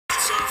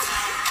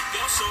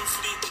on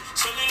fleek.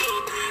 Sunny low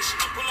bitch,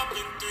 I pull up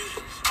in three.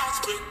 Hearts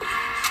break me,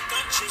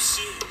 can't you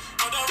see?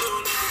 Other real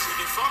niggas who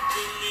they fuck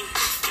with me.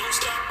 Don't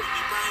stop when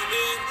they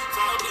piling.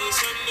 5 days,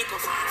 some nigga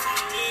find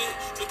for me.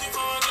 Looking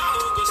for a girl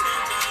who goes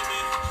stand by me.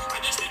 I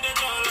just need a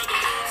girl like a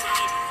girl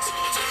find me. So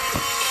tell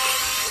me who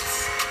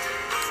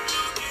I'm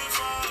looking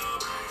for.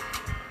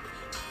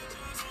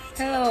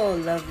 Hello,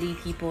 lovely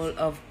people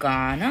of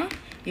Ghana.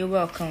 You're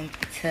welcome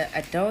to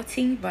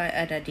Adulting by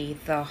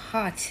Adade, the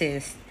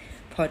hottest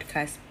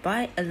podcast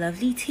by a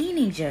lovely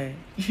teenager.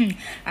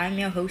 I'm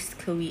your host,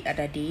 Chloe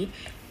Adade.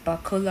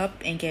 Buckle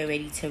up and get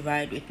ready to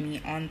ride with me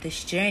on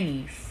this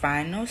journey.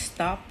 Final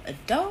stop,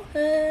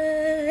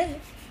 adulthood.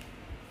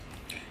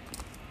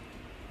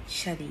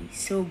 Shadi,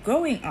 so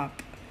growing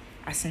up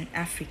as an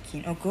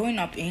African or growing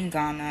up in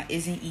Ghana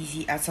isn't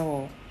easy at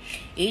all.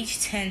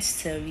 Age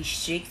tends to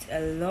restrict a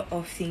lot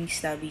of things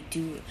that we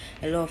do,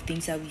 a lot of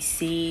things that we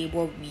say,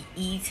 what we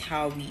eat,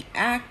 how we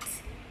act.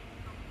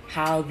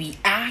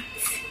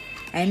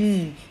 I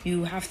mean,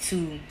 you have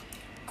to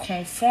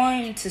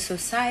conform to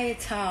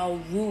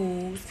societal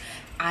rules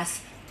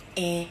as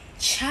a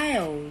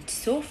child.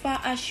 So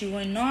far as you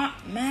are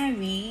not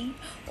married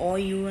or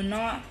you are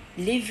not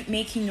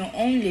making your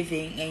own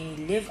living and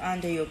you live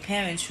under your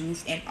parents'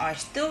 roof and are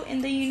still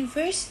in the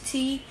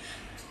university,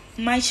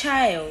 my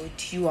child,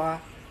 you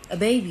are a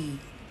baby.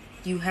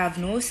 You have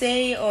no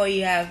say or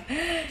you have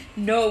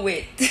no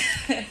wit.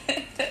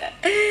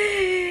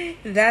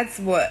 That's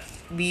what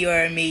we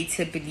are made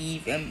to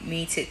believe and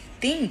made to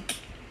think.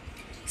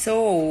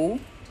 So,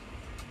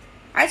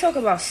 I talk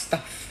about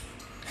stuff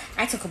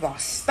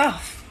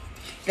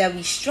that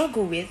we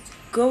struggle with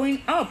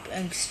growing up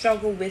and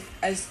struggle with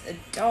as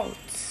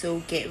adults.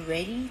 So get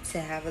ready to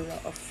have a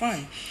lot of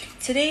fun.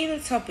 Today the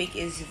topic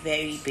is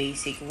very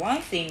basic.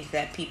 One thing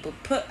that people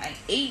put an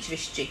age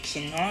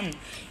restriction on,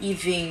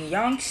 even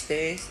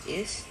youngsters,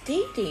 is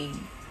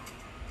dating.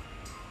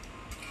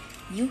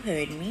 You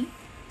heard me.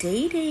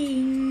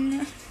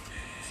 Dating.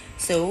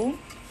 So,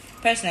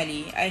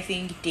 personally, I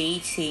think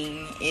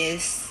dating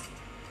is...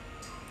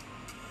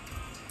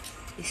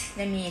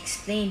 Let me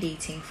explain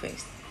dating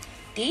first.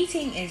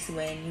 Dating is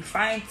when you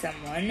find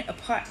someone, a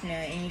partner,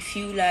 and you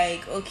feel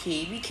like,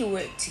 okay, we can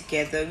work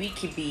together, we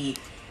could be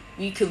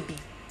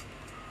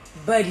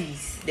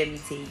buddies, let me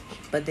say.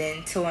 But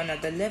then to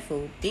another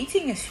level.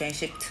 Dating is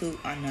friendship to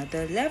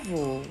another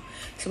level.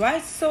 So why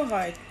it's so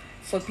hard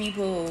for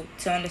people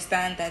to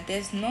understand that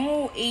there's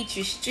no age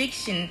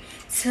restriction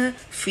to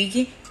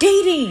freaking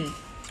dating?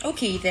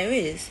 Okay, there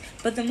is.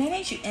 But the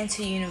moment you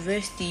enter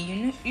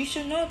university, you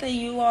should know that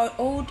you are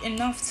old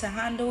enough to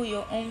handle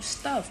your own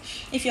stuff.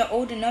 If you're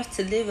old enough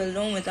to live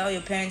alone without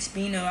your parents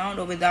being around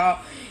or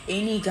without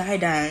any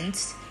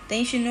guidance, then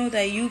you should know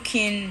that you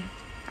can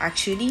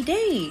actually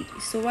date.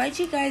 So why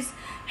do you guys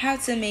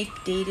have to make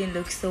dating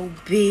look so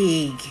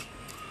big?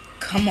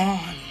 Come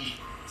on.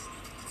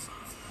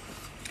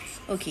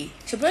 Okay,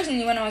 so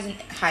personally, when I was in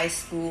high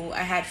school,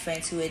 I had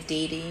friends who were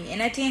dating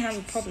and I didn't have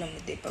a problem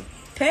with it. But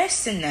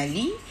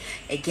personally,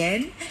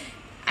 again,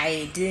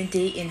 I didn't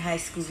date in high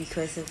school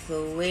because of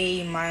the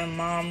way my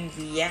mom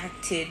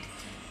reacted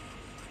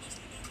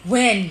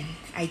when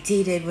I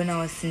dated when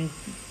I was in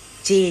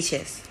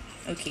JHS.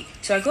 Okay,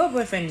 so I got a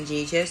boyfriend in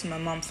JHS. My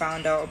mom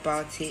found out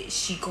about it.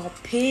 She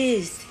got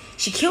pissed.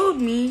 She killed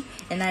me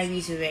and I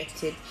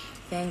resurrected.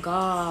 Thank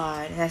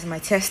God. That's my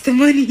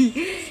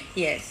testimony.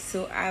 Yes,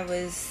 so I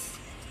was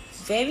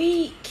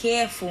very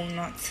careful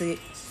not to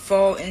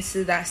fall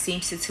into that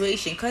same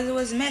situation because it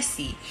was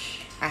messy.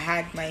 I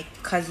had my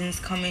cousins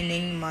coming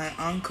in, my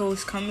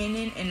uncles coming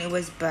in, and it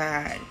was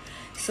bad.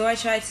 So I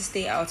tried to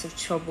stay out of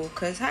trouble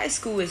because high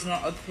school is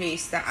not a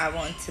place that I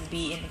want to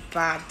be in a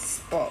bad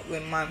spot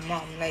with my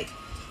mom. Like,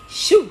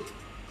 shoot.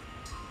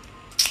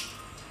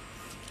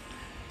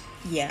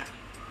 Yeah.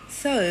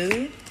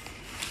 So,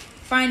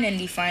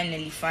 finally,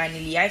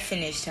 I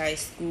finished high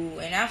school.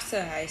 And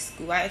after high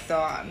school, I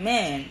thought,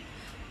 man,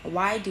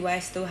 why do I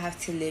still have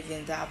to live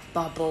in that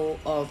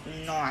bubble of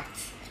not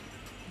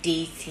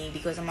dating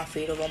because I'm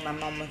afraid of what my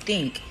mom will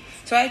think?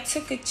 So I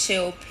took a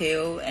chill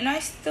pill and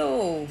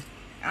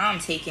I'm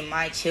taking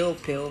my chill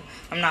pill.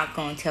 I'm not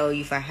going to tell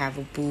you if I have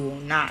a boo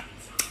or not.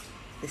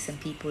 There's some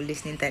people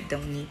listening that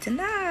don't need to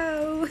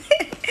know.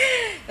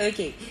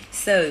 Okay,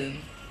 so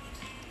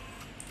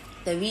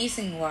the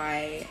reason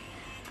why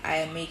I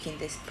am making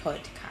this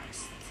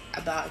podcast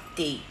about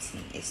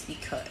dating is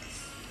because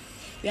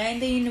we are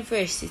in the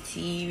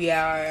university. We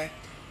are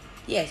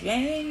in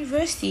the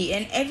university,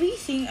 and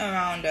everything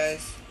around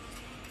us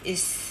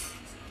is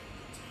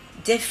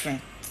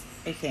different.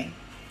 Okay,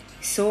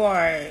 so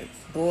are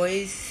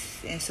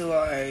boys, and so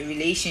are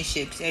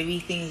relationships.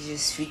 Everything is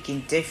just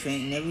freaking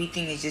different, and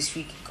everything is just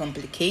freaking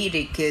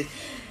complicated because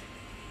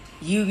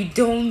you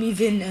don't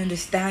even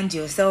understand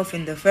yourself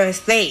in the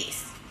first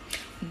place.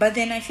 But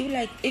then I feel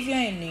like if you're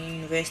in the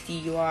university,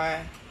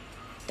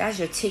 that's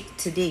your tick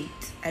to date.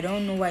 I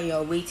don't know why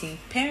you're waiting.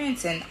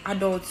 Parents and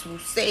adults will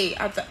say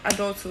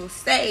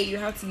you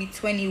have to be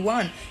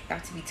 21, you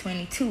have to be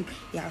 22,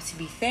 you have to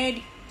be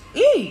 30,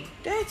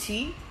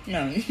 30?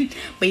 No.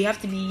 But you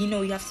have to be,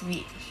 you have to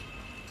be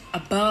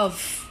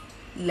above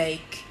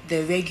like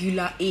the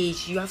regular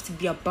age. You have to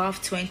be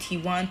above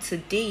 21 to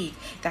date.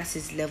 That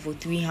is level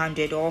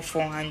 300 or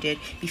 400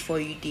 before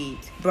you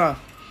date. Bruh,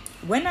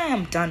 when I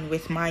am done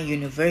with my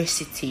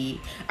university,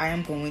 I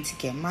am going to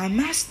get my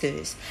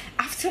master's.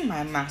 After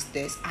my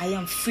master's, I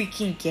am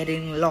freaking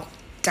getting locked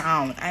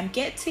down. I'm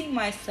getting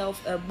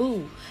myself a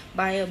boo.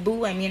 By a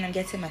boo, I mean I'm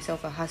getting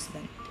myself a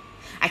husband.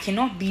 I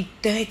cannot be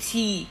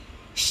 30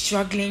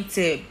 struggling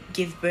to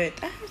give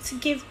birth. I have to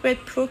give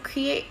birth,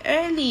 procreate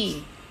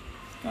early.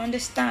 You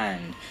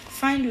understand?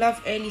 Find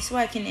love early so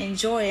I can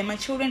enjoy. And my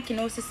children can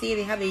also say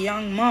they have a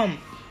young mom.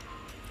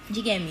 Do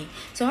you get me?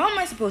 So how am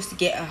I supposed to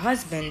get a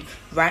husband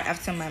right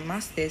after my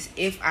master's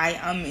if I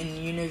am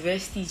in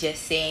university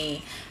just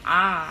saying,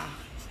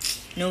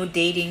 no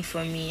dating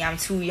for me, I'm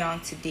too young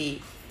to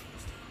date?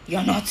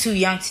 You're not too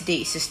young to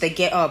date, sister.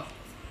 Get up.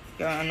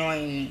 You're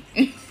annoying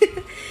me.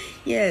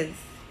 Yes.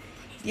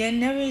 You're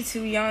never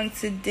too young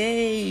to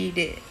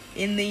date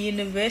in the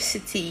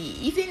university.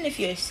 Even if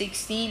you're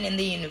 16 in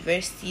the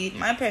university,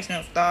 my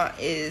personal thought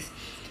is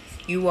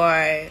you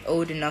are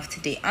old enough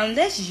to date.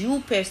 Unless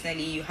you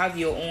personally, you have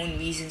your own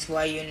reasons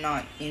why you're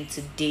not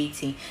into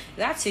dating.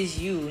 That is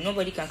you.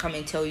 Nobody can come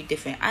and tell you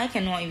different. I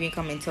cannot even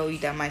come and tell you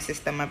that my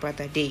sister, my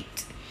brother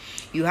date.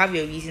 You have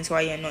your reasons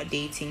why you're not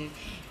dating,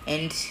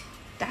 and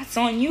that's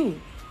on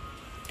you.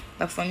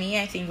 But for me,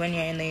 I think when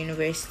you're in the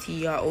university,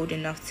 you're old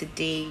enough to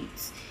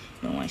date.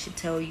 No one should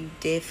tell you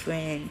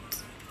different.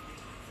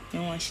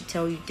 No one should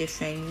tell you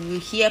different. You will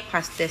hear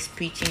pastors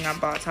preaching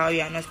about how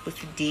you are not supposed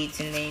to date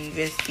in the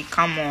university.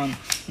 Come on.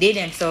 They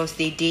themselves,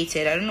 they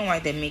dated. I don't know why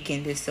they're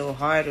making this so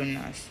hard on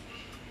us.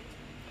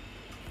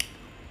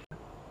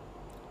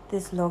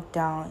 This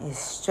lockdown is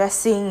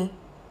stressing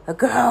a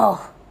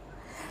girl.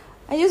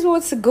 I just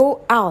want to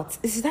go out.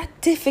 Is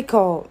that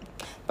difficult?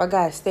 But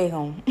guys, stay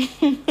home.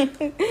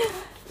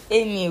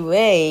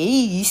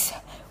 Anyways,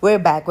 we're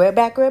back.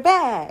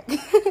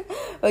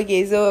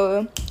 Okay,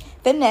 so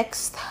the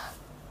next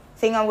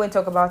thing I'm going to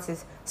talk about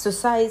is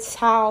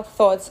societal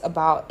thoughts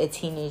about a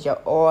teenager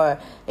or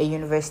a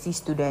university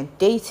student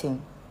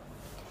dating.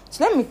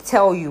 So let me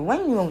tell you,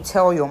 when you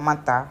tell your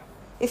mother,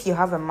 if you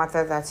have a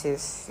mother that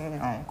is,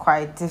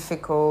 quite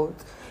difficult,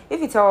 if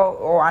you tell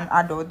or an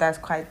adult that's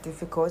quite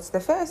difficult, the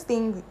first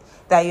thing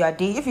that you are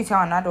dating, if you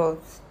tell an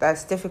adult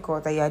that's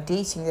difficult that you are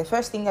dating, the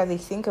first thing that they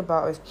think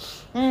about is,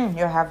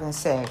 you're having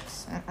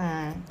sex.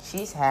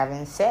 She's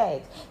having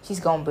sex. She's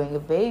gonna bring a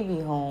baby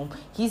home.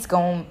 He's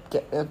gonna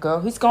get a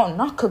girl. He's gonna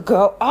knock a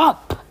girl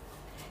up.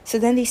 So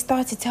then they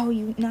start to tell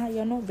you, nah,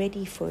 you're not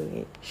ready for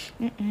it.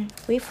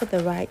 Wait for the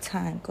right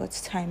time.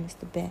 God's time is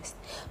the best.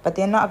 But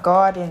they're not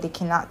God, and they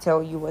cannot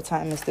tell you what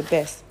time is the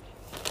best.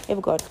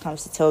 If God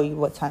comes to tell you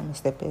what time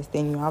is the best,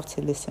 then you have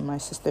to listen, my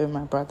sister and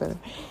my brother.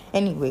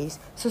 Anyways,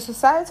 so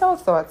societal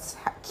thoughts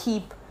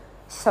keep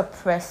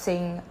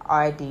suppressing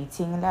our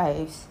dating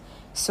lives.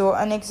 So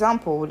an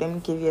example, let me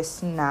give you a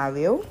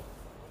scenario.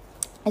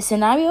 A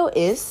scenario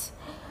is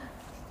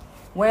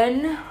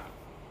when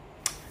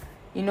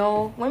we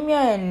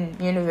are in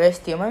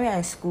university or when we are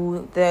in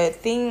school, the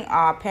thing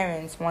our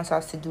parents want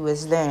us to do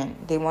is learn.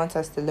 They want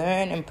us to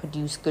learn and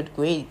produce good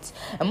grades.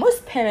 And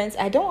most parents,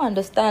 I don't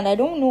understand. I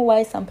don't know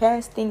why some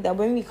parents think that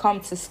when we come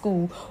to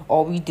school,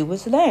 all we do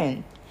is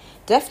learn.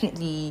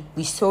 Definitely,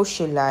 we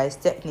socialize.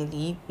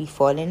 Definitely, we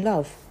fall in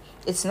love.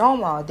 It's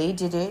normal. They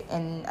did it,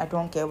 and I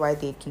don't get why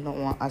they do not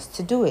want us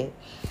to do it.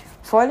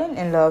 Falling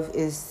in love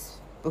is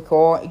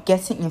because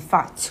getting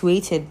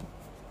infatuated.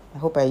 I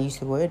hope I used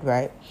the word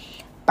right.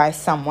 By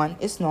someone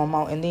is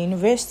normal in the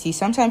university.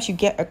 Sometimes you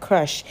get a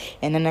crush,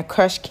 and then a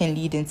crush can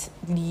lead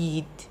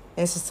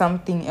into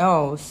something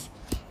else.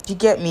 Do you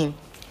get me?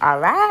 All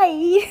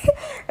right.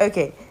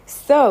 Okay.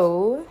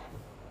 So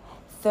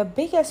the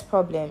biggest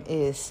problem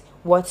is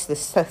what the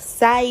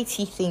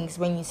society thinks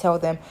when you tell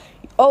them,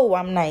 "Oh,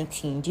 I'm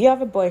 19. Do you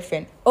have a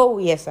boyfriend?" "Oh,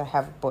 yes, I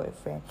have a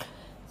boyfriend."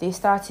 They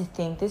start to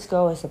think this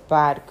girl is a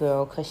bad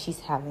girl because she's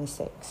having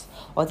sex,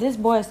 or this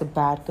boy is a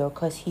bad girl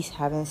because he's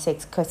having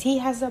sex because he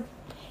has a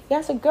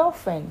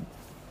girlfriend,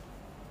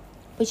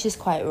 which is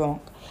quite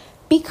wrong,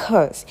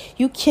 because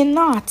you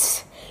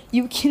cannot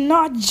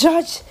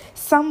judge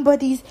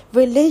somebody's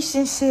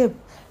relationship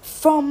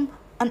from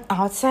an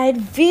outside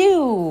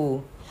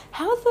view.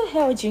 How the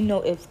hell do you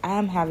know if I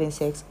am having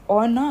sex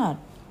or not?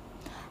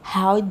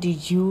 How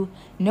did you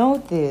know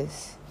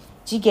this?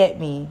 Do you get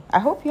me? I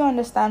hope you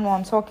understand what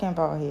I'm talking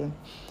about here.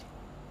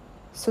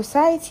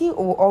 Society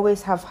will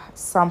always have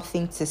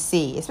something to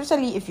say,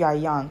 especially if you are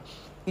young.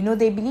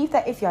 They believe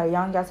that if you are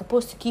young, you're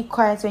supposed to keep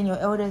quiet when your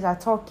elders are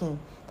talking.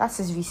 That's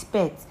his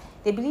respect.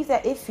 They believe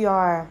that if you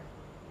are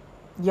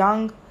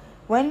young,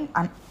 when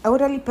an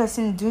elderly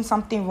person is doing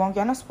something wrong,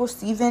 you're not supposed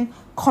to even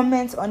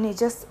comment on it,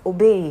 just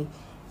obey.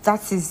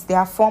 That is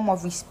their form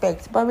of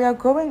respect. But we are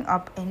growing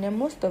up, and then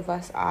most of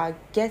us are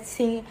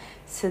getting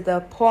to the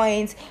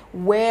point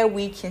where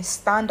we can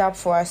stand up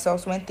for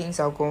ourselves when things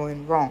are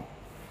going wrong.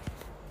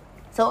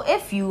 So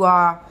if you've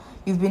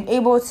been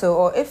able to,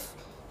 or if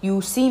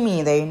you see me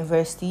in the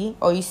university,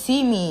 or you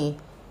see me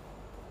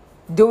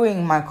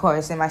doing my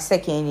course in my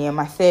second year,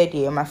 my third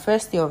year, my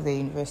first year of the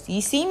university.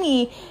 You see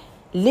me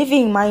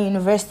living my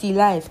university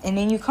life, and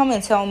then you come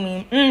and tell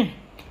me,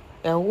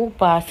 I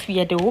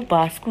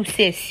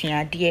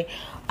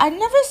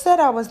never said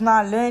I was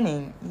not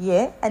learning.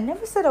 Yeah, I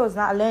never said I was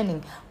not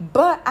learning.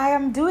 But I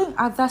am doing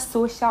other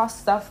social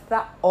stuff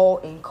that all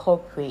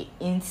incorporate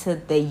into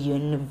the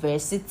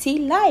university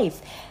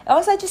life.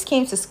 Else I just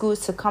came to school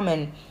to come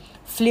and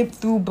flip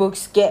through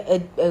books, get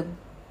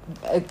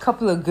a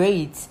couple of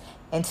grades,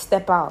 and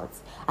step out.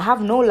 I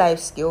have no life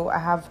skill. I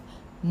have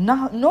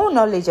no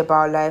knowledge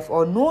about life,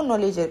 or no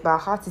knowledge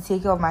about how to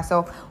take care of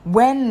myself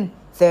when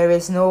there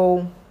is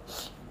no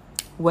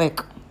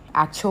work,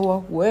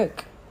 actual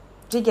work.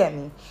 Do you get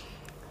me?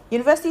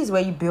 University is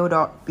where you build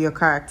up your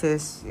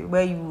characters,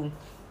 where you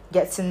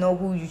get to know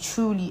who you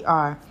truly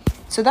are.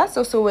 So that's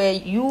also where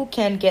you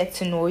can get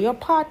to know your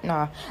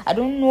partner. I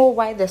don't know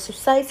why the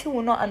society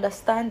will not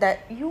understand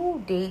that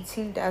you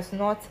dating does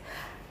not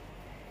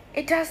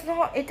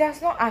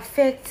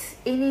affect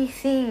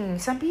anything.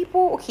 Some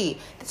people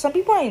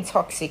are in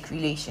toxic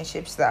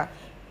relationships that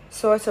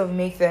sort of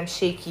make them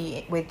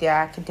shaky with their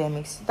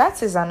academics.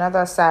 That is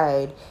another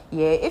side.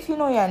 Yeah, if you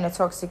know you're in a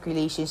toxic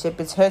relationship,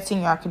 it's hurting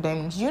your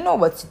academics, you know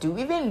what to do.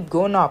 Even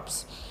grown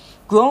ups,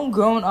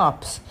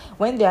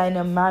 when they're in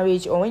a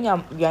marriage, or when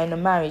you're in a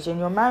marriage and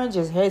your marriage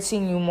is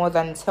hurting you more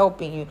than it's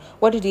helping you,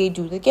 what do? They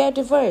get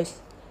divorced.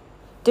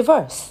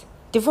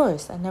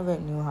 I never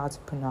knew how to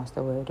pronounce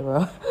the word.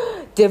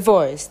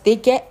 Divorce. They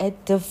get a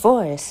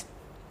divorce.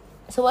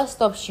 So what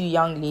stops you,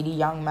 young lady,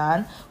 young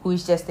man, who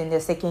is just in the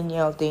second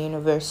year of the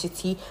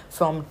university,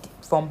 from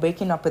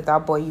breaking up with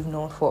that boy you've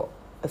known for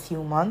a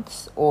few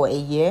months or a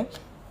year?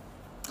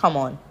 Come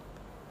on.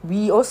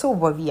 We also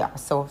worry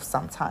ourselves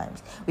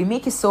sometimes. We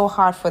make it so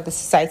hard for the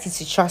society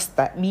to trust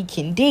that we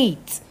can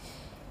date,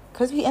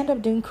 because we end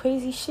up doing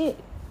crazy shit.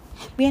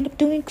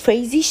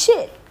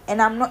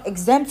 And I'm not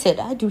exempted.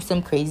 I do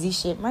some crazy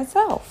shit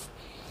myself.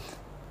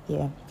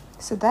 Yeah.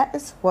 So that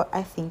is what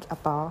I think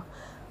about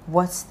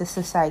what the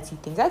society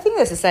thinks. I think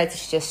the society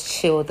should just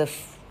chill the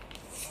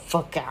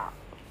fuck out.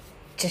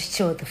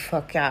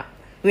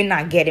 We're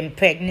not getting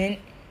pregnant.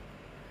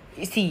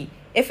 You see,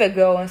 if a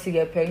girl wants to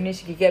get pregnant,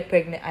 she can get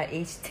pregnant at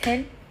age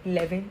 10,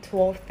 11,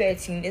 12,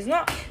 13. It's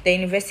not the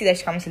university that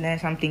she comes to learn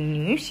something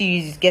new. If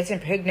she's getting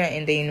pregnant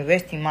in the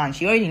university, man,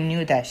 she already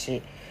knew that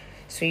shit.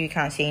 So you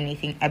can't say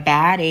anything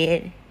about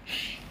it.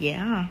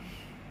 Yeah.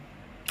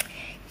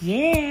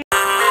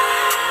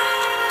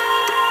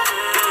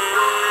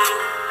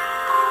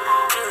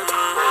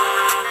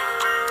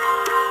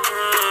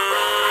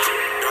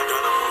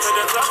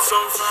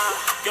 Some fire,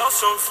 girl,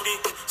 some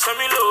fleek. Send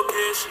me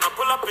location, I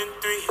pull up in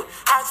 3.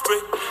 Hearts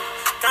break me,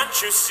 can't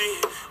you see?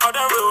 All the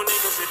real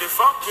niggas say they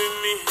fuck with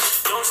me.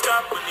 Don't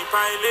stop when they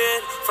piling.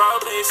 Foul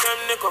play, some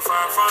nigga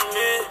far from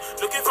me.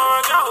 Looking for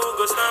a girl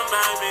who go stand by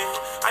me.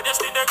 I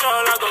just need a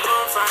girl I go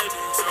confide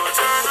in. So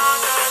turn on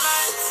the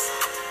lights,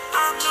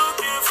 I'm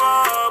looking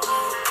for a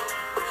boo.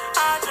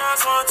 I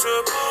just want to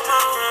put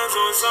my hands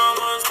on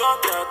someone's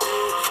got that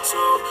too.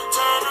 So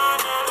turn on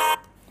the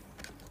lights.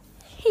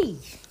 Hey.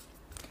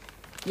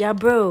 Yeah,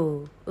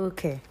 bro.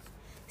 Okay.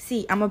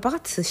 See, I'm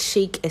about to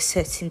shake a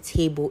certain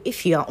table.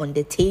 If you are on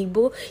the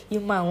table,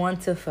 you might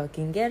want to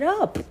fucking get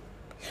up,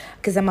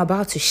 because I'm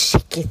about to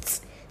shake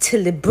it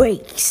till it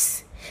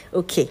breaks.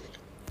 Okay.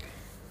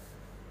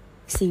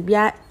 See,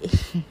 when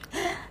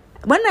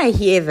I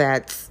hear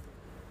that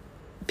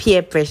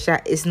peer pressure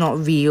is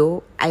not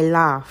real, I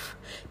laugh,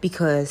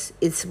 because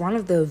it's one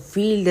of the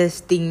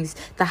realest things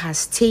that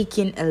has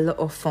taken a lot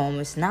of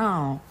forms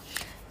now.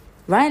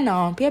 Right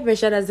now, peer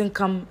pressure doesn't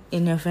come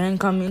in a friend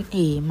coming,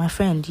 hey, my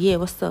friend, yeah,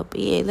 what's up?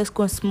 Yeah, let's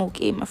go and smoke.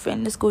 Hey, my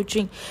friend, let's go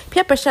drink.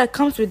 Peer pressure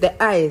comes with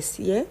the eyes,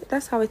 yeah?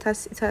 That's how it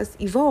has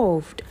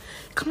evolved.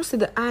 It comes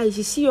with the eyes.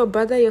 You see your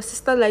brother, your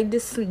sister like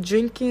this,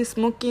 drinking,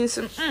 smoking.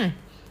 So, I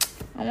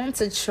want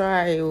to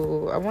try.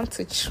 I want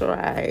to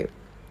try.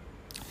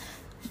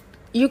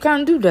 You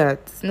can do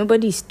that.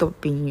 Nobody's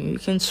stopping you. You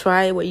can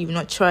try what you've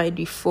not tried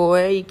before.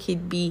 You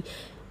could be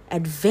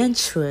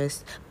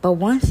adventurous. But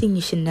one thing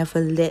you should never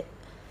let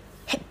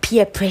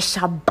peer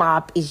pressure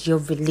barb is your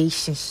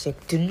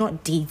relationship. Do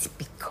not date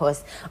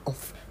because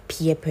of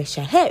peer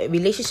pressure. Hey,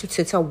 relationship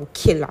Twitter will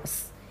kill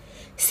us.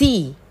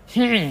 See,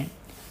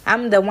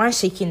 I'm the one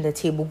shaking the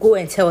table. Go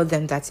and tell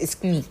them that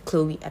it's me,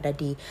 Chloe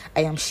Adade.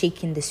 I am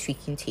shaking this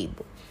freaking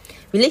table.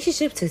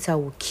 Relationship Twitter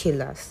will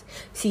kill us.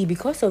 See,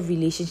 because of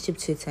relationship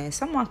Twitter,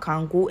 someone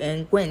can go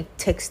and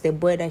text a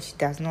boy that she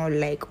does not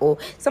like, or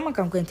someone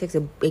can go and text a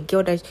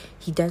girl that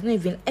he does not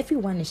even.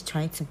 Everyone is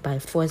trying to by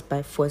force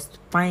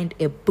find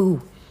a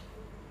boo.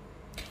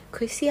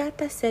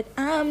 Chrissyata said,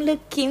 I'm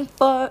looking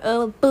for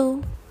a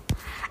boo.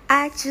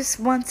 I just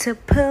want to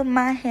put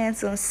my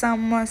hands on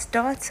someone's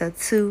daughter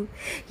too.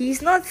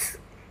 He's not.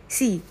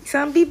 See,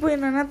 some people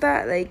in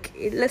another,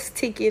 let's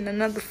take in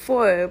another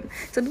form.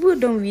 Some people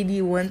don't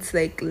really want,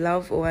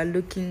 love, or are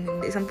looking.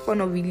 Some people are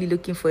not really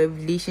looking for a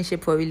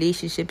relationship for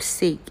relationship's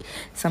sake.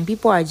 Some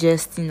people are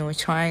just,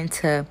 trying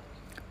to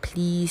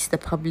please the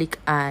public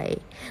eye,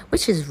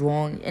 which is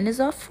wrong and is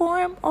a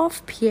form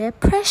of peer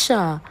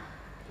pressure.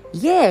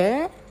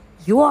 You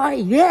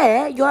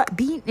are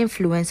being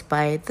influenced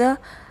by the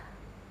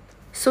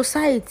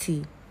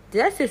society.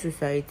 Did I say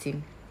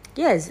society?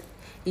 Yes,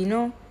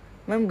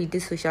 when we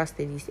did social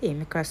studies,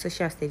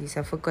 social studies,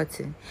 I've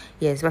forgotten.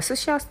 Yes, but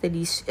social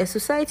studies, a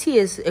society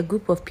is a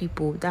group of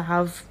people that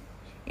have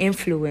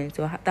influence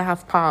or that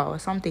have power or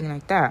something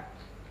like that.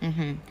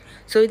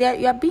 So that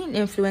you are being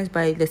influenced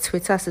by the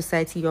Twitter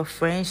society, your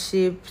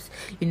friendships,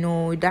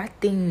 that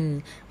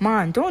thing.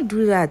 Man, don't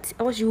do that,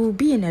 else you will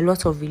be in a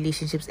lot of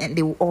relationships and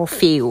they will all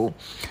fail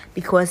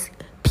because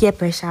peer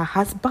pressure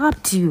has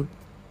barbed you.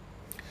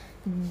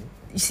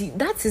 You see,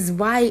 that is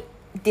why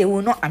they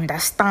will not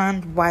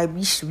understand why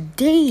we should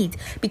date,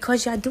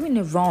 because you are doing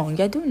it wrong.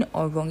 You're doing it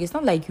all wrong. It's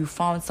not like you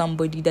found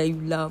somebody that you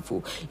love,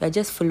 or you're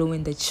just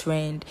following the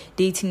trend.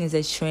 Dating is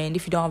a trend.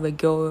 If you don't have a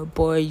girl or a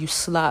boy, you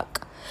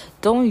slack.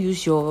 Don't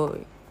use your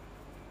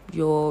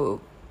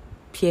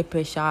peer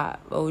pressure,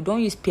 or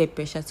don't use peer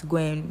pressure to go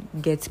and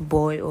get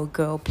boy or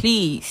girl.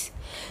 Please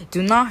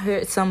do not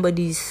hurt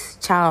somebody's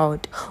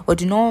child, or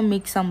do not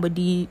make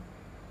somebody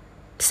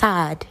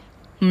sad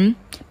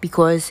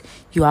because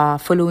you are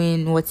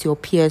following what your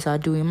peers are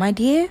doing. My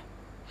dear,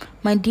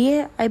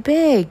 I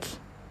beg,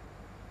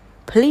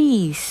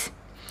 please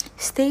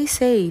stay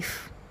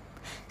safe.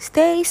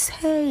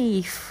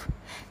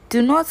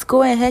 Do not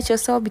go and hurt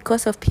yourself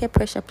because of peer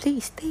pressure.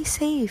 Please stay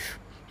safe.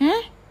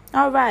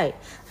 All right,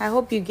 I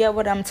hope you get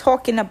what I'm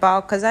talking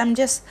about, because I'm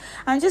just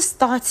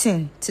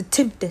starting to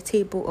tip the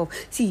table of,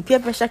 see, peer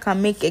pressure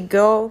can make a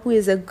girl who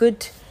is a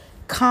good,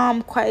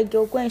 calm, quiet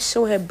girl go and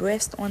show her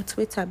breast on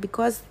Twitter,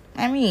 because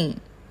I mean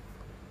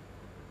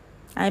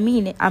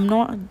I'm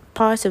not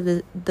part of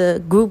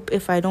the group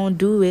if I don't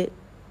do it,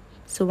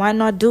 so why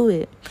not do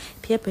it?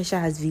 Peer pressure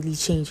has really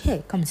changed.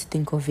 Hey, come to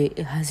think of it,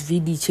 it has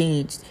really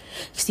changed.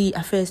 See,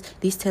 at first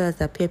they tell us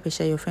that peer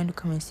pressure, your friend will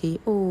come and say,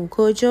 oh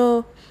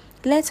Kojo,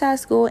 let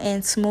us go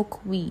and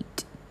smoke weed.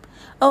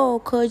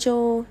 Oh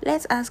Kojo,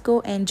 let us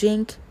go and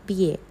drink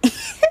beer.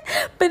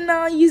 But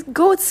now you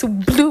go to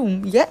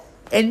Bloom,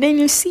 and then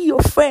you see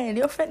your friend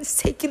is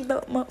taking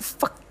the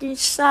motherfucking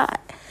shot,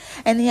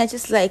 and you're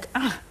just like,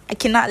 I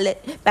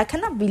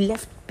cannot be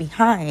left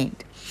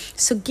behind.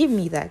 So give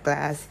me that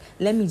glass.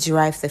 Let me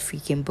drive the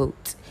freaking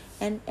boat.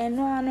 And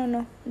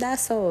no.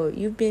 That's all.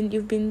 You've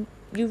been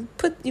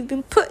put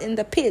in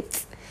the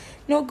pit.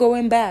 No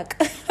going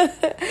back.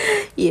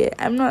 Yeah,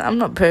 I'm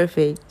not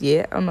perfect.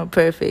 Yeah, I'm not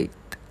perfect.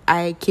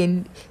 I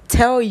can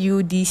tell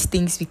you these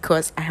things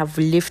because I have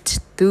lived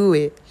through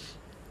it.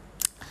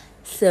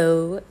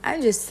 So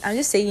I'm just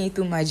taking you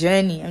through my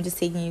journey.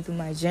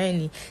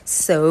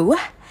 So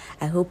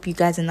I hope you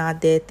guys are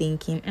not there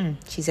thinking,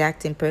 she's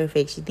acting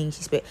perfect. She thinks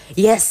she's perfect.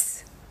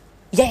 Yes.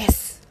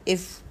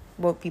 If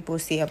what people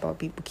say about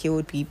people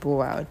killed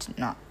people, I would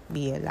not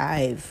be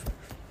alive.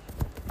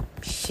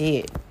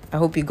 Shit. I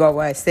hope you got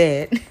what I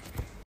said.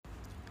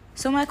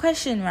 So my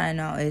question right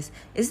now is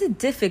it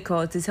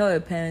difficult to tell your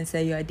parents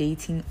that you are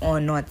dating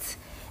or not?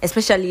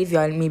 Especially if you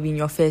are maybe in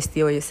your first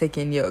year or your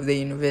second year of the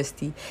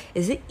university.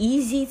 Is it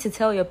easy to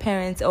tell your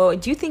parents, or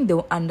do you think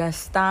they'll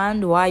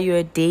understand why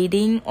you're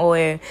dating,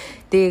 or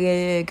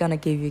they're gonna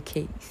give you a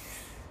case?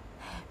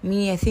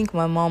 Me, I think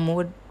my mom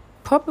would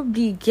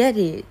probably get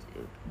it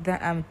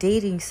that I'm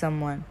dating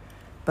someone,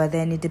 but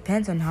then it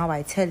depends on how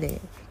I tell her,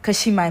 because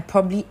she might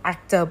probably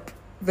act up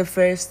the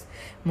first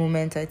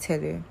moment I tell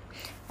her.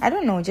 I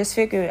don't know, just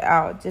figure it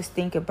out. Just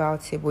think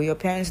about it. Will your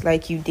parents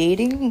like you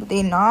dating? Will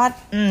they not?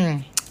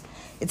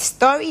 It's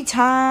story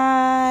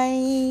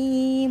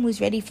time.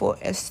 Who's ready for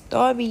a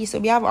story? So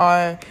we have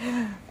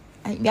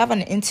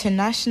an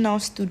international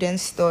student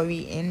story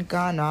in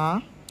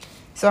Ghana.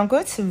 So I'm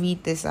going to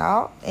read this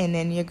out, and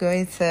then you're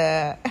just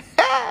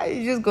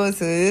going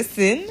to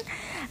listen.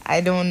 I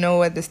don't know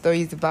what the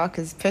story is about,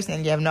 because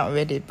personally I've not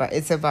read it, but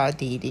it's about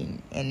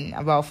dating and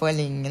about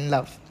falling in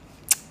love.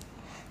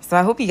 So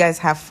I hope you guys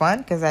have fun,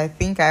 because I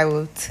think I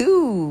will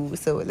too.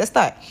 So let's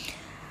start.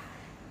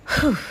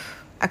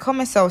 I call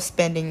myself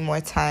spending more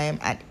time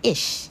at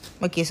Ish.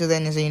 Okay, so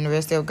then there's a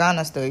University of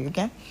Ghana story,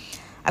 okay?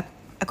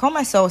 I call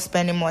myself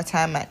spending more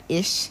time at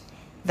Ish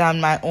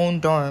than my own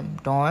dorm.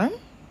 Dorm?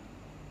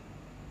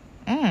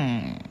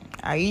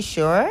 Are you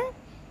sure?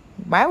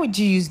 Why would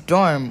you use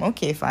dorm?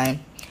 Okay,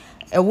 fine.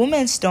 A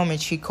women's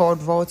dormitory called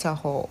Volta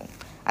Hall.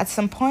 At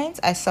some point,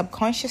 I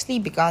subconsciously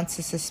began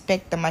to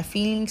suspect that my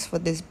feelings for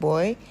this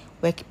boy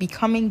were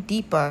becoming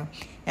deeper,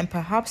 and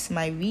perhaps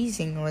my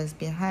reason was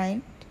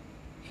behind.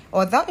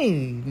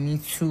 Me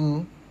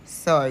too.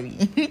 Sorry.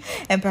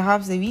 And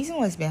perhaps the reason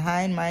was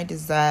behind my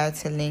desire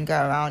to linger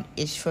around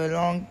Ish for a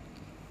long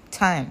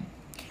time.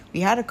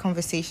 We had a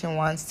conversation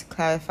once to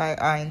clarify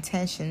our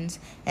intentions,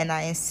 and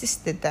I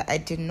insisted that I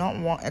did not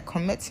want a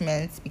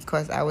commitment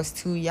because I was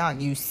too young.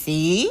 You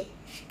see,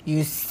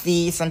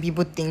 some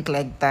people think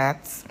like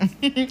that.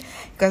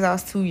 Because I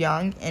was too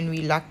young and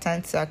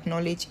reluctant to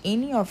acknowledge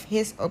any of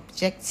his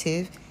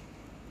objective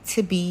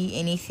to be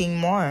anything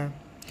more.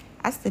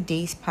 As the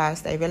days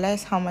passed, I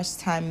realized how much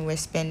time we were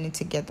spending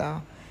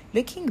together.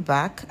 Looking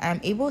back, I'm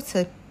able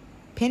to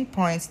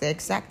pinpoint the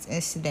exact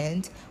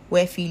incident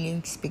where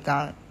feelings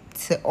began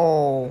to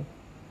all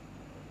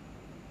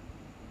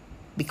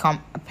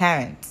become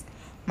apparent.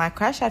 My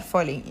crush had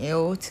fallen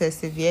ill to a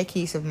severe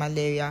case of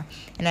malaria,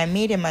 and I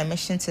made it my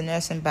mission to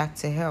nurse him back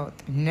to health.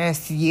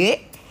 Nurse, yeah?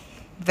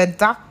 The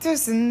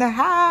doctor's in the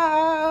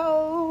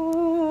house.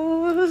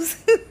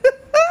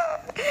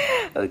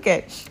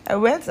 Okay, I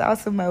went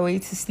out of my way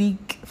to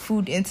sneak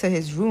food into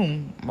his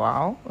room.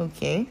 Wow,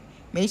 okay.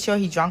 Made sure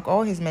he drank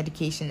all his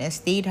medication and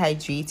stayed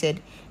hydrated,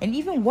 and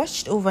even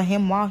watched over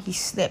him while he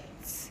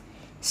slept,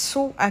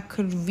 so I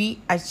could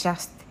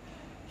readjust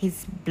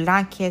his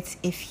blanket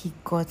if he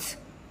got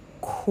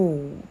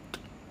cold.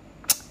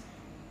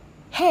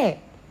 Hey,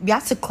 we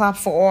have to clap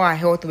for all our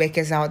health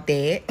workers out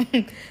there,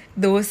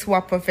 those who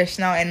are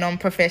professional and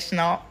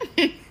non-professional.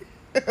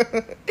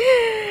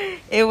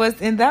 It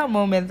was in that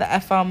moment that I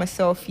found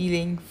myself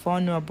feeling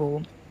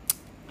vulnerable.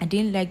 I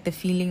didn't like the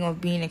feeling of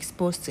being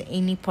exposed to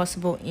any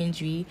possible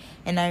injury,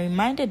 and I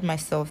reminded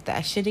myself that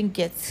I shouldn't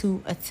get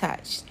too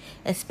attached,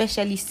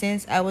 especially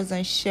since I was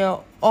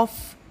unsure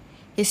of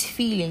his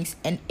feelings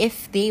and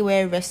if they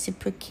were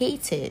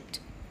reciprocated.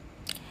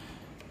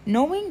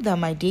 Knowing that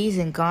my days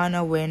in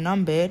Ghana were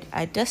numbered,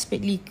 I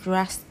desperately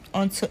grasped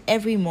onto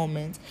every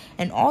moment,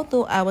 and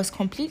although I was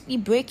completely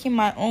breaking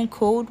my own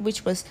code,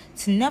 which was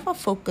to never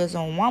focus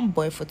on one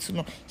boy for too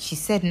long. She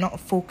said not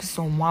focus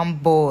on one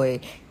boy.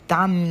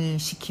 That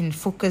means she can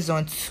focus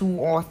on 2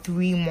 or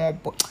 3 more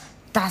boys.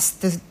 That's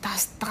the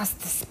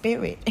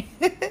spirit.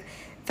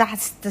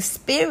 That's the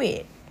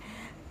spirit.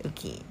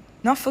 Okay,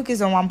 not focus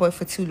on one boy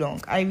for too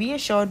long. I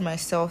reassured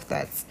myself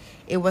that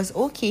it was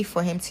okay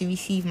for him to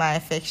receive my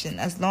affection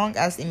as long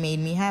as it made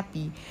me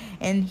happy.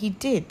 And he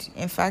did,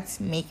 in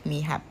fact, make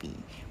me happy.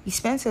 We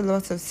spent a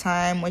lot of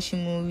time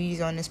watching movies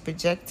on his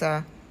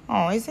projector.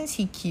 Oh, isn't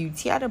he cute?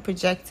 He had a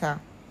projector.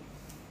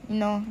 You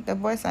know, the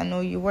boys I know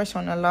you watch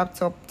on a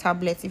laptop,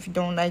 tablet. If you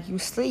don't like, you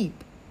sleep.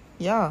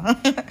 Yeah.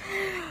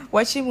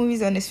 Watching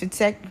movies on his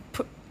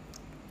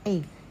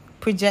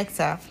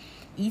projector,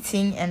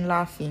 eating and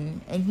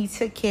laughing. And he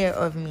took care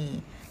of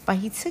me. But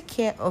he took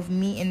care of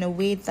me in a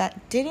way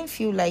that didn't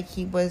feel like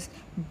he was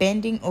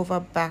bending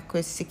over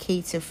backwards to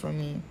cater for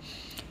me,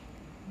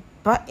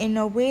 but in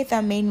a way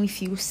that made me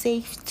feel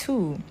safe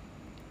too.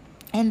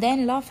 And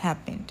then love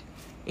happened.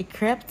 It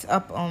crept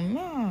up on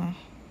me.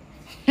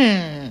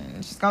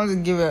 She's going to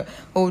give a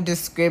whole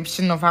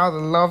description of how the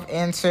love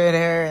entered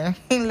her.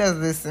 Let's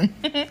listen.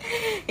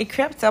 It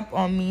crept up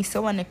on me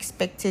so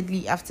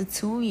unexpectedly after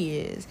 2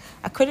 years.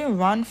 I couldn't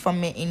run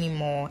from it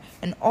anymore.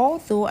 And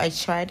although I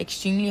tried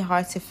extremely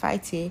hard to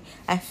fight it,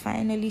 I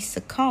finally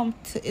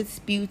succumbed to its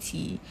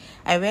beauty.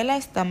 I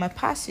realized that my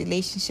past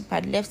relationship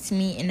had left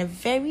me in a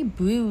very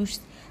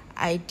bruised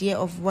idea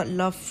of what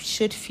love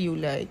should feel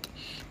like.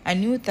 I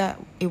knew that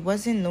it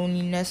wasn't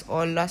loneliness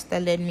or lust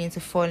that led me into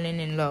falling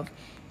in love.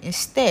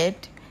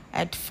 Instead,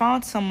 I'd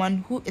found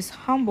someone who is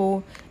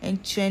humble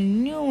and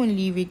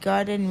genuinely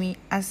regarded me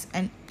as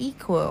an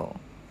equal.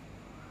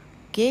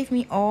 Gave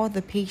me all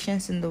the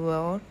patience in the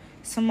world,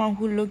 someone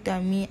who looked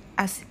at me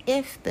as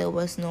if there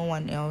was no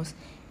one else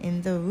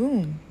in the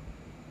room.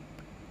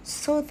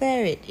 So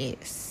there it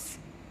is.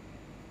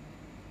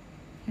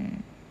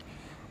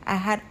 I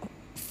had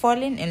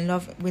fallen in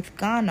love with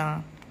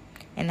Ghana,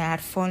 and I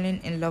had fallen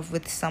in love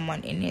with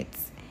someone in it.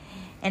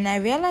 And I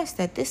realized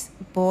that this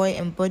boy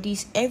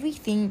embodies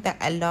everything that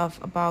I love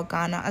about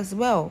Ghana as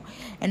well.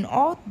 And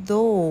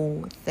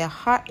although the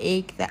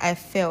heartache that I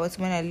felt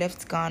when I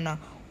left Ghana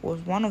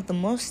was one of the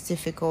most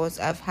difficult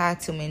I've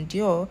had to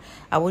endure,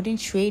 I wouldn't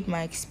trade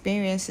my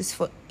experiences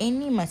for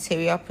any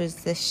material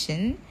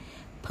possession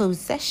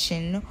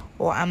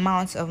or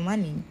amount of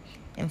money.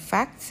 In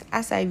fact,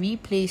 as I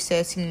replay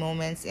certain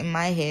moments in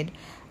my head,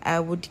 I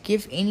would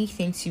give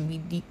anything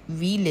to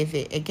relive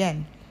it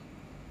again.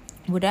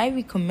 Would I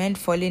recommend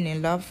falling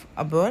in love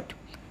abroad?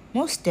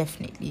 Most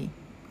definitely.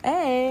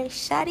 Hey,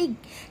 Shadi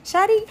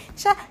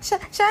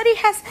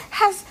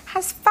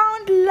has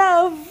found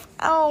love.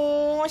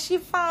 Oh, she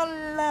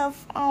found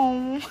love.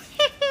 Oh,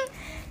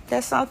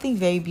 there's something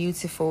very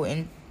beautiful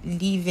in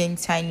leaving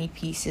tiny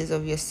pieces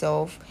of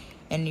yourself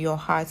and your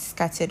heart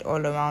scattered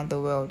all around the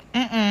world.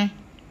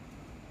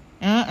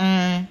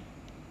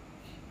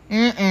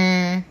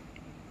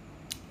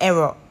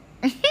 Error.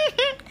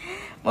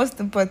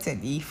 Most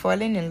importantly,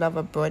 falling in love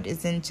abroad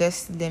isn't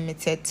just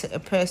limited to a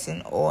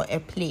person or a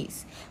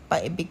place,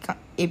 but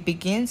it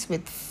begins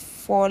with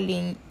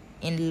falling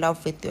in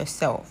love with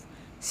yourself,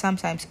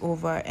 sometimes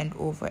over and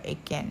over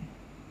again.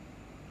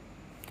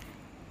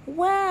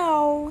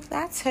 Well,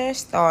 that's her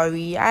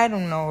story. I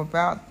don't know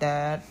about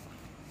that,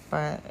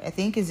 but I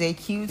think it's a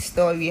cute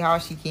story how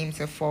she came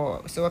to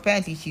fall. So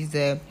apparently she's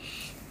a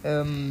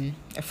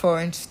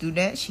foreign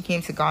student. She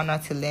came to Ghana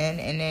to learn,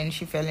 and then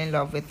she fell in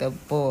love with a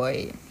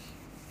boy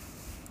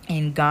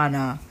in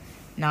Ghana.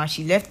 Now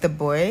she left the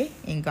boy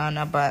in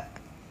Ghana,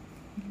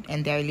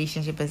 and their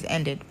relationship has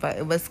ended. But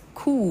it was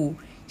cool.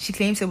 She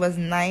claims it was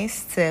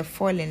nice to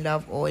fall in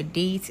love or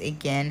date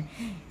again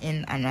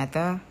in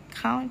another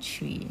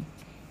country.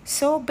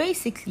 So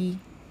basically,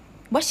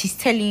 what she's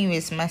telling you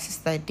is my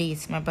sister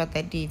dates, my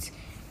brother dates.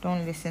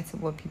 Don't listen to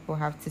what people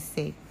have to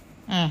say.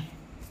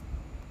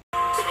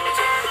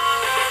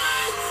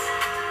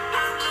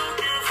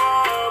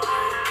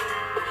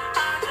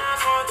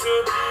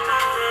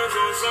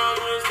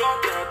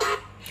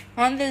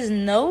 On this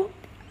note,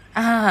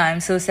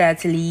 I'm so sad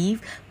to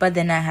leave, but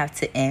then I have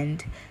to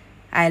end.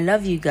 I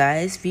love you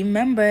guys.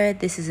 Remember,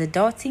 this is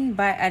Adulting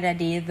by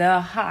Adade,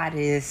 the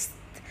hardest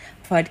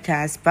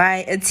podcast by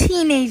a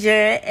teenager.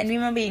 And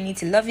remember, you need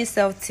to love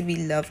yourself to be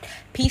loved.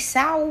 Peace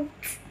out.